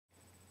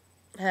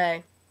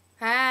Hey.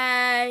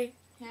 Hi.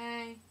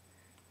 Hey.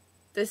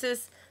 This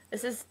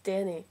is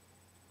Danny.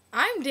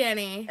 I'm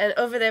Danny. And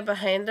over there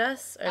behind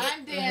us...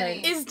 I'm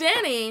Danny. Is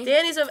Danny.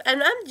 Danny's over...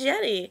 And I'm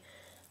Jenny.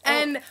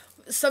 And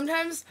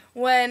sometimes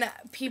when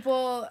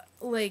people,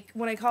 like,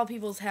 when I call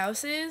people's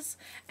houses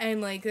and,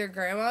 like, their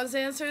grandmas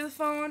answer the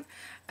phone,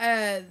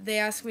 they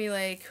ask me,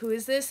 like, who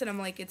is this? And I'm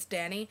like, it's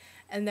Danny.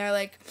 And they're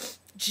like,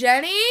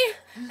 Jenny?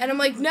 And I'm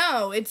like,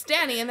 no, it's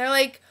Danny. And they're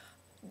like,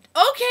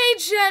 okay,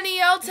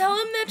 Jenny, I'll tell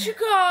him that you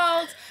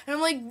called. And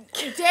I'm like,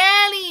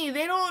 Danny,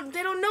 they don't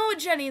know it,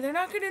 Jenny. They're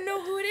not going to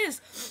know who it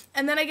is.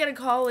 And then I get a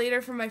call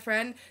later from my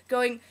friend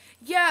going,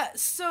 yeah,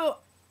 so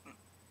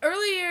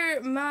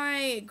earlier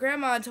my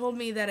grandma told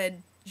me that a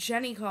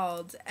Jenny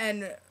called.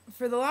 And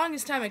for the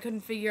longest time, I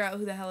couldn't figure out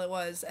who the hell it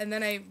was. And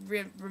then I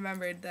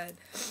remembered that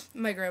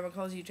my grandma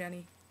calls you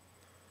Jenny.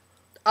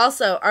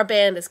 Also, our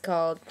band is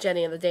called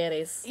Jenny and the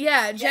Dannies.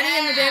 Yeah, Jenny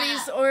and the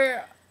Dannies,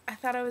 or I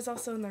thought I was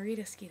also in the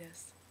Rita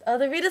Skeetas. Oh,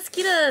 the Rita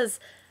Skeetas.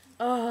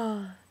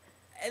 Oh.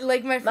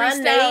 Like my My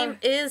freestyle. name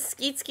is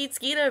Skeet Skeet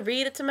Skeeta.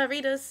 Read it to my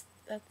Ritas.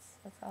 That's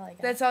all I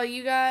got. That's all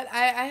you got?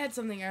 I had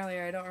something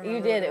earlier. I don't remember.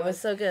 You did. what it was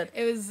so good.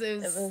 It was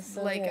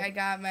so like good. I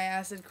got my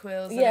acid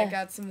quills Yeah. and I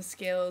got some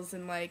skills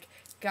and like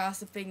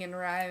gossiping and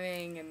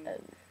rhyming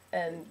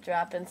And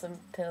dropping some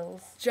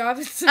pills.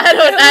 dropping some I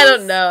don't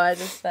pills. know. I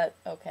just thought,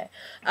 okay.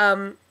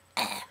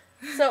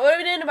 So what are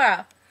we doing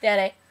tomorrow,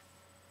 Danny?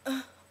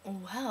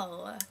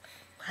 Well,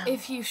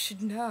 if you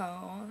should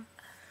know,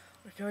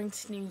 we're going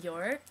to New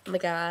York Oh my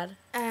God.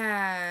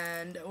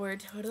 and we're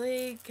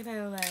totally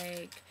gonna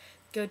like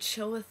go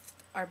chill with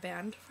our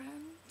band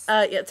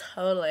friends. Yeah,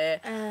 totally.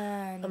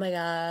 And Oh my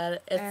God,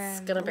 it's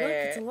and gonna be. look,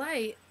 it's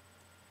light.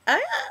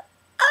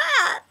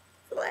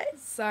 Like,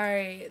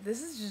 Sorry,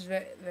 this is just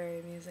very, very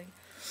amusing.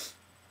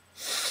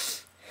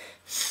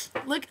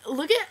 Look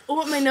at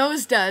what my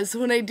nose does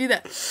when I do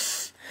that.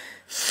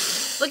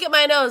 look at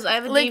my nose. I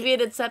have a Like-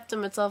 deviated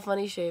septum. It's all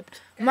funny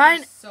shaped.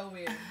 Mine, So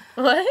weird.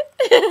 What?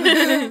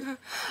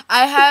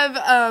 I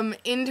have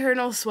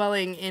internal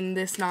swelling in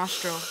this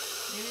nostril.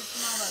 Maybe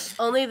it's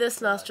Only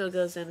this nostril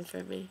goes in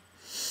for me.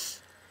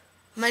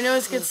 My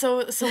nose gets so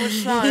much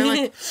smaller. I'm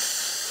like,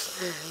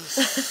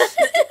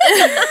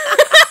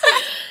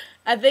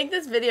 I think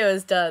this video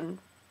is done.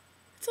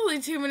 it's only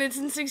 2 minutes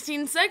and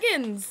 16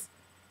 seconds.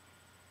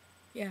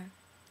 Yeah.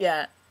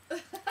 Yeah.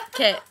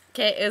 Okay,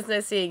 it was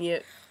nice seeing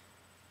you.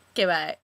 Okay, bye.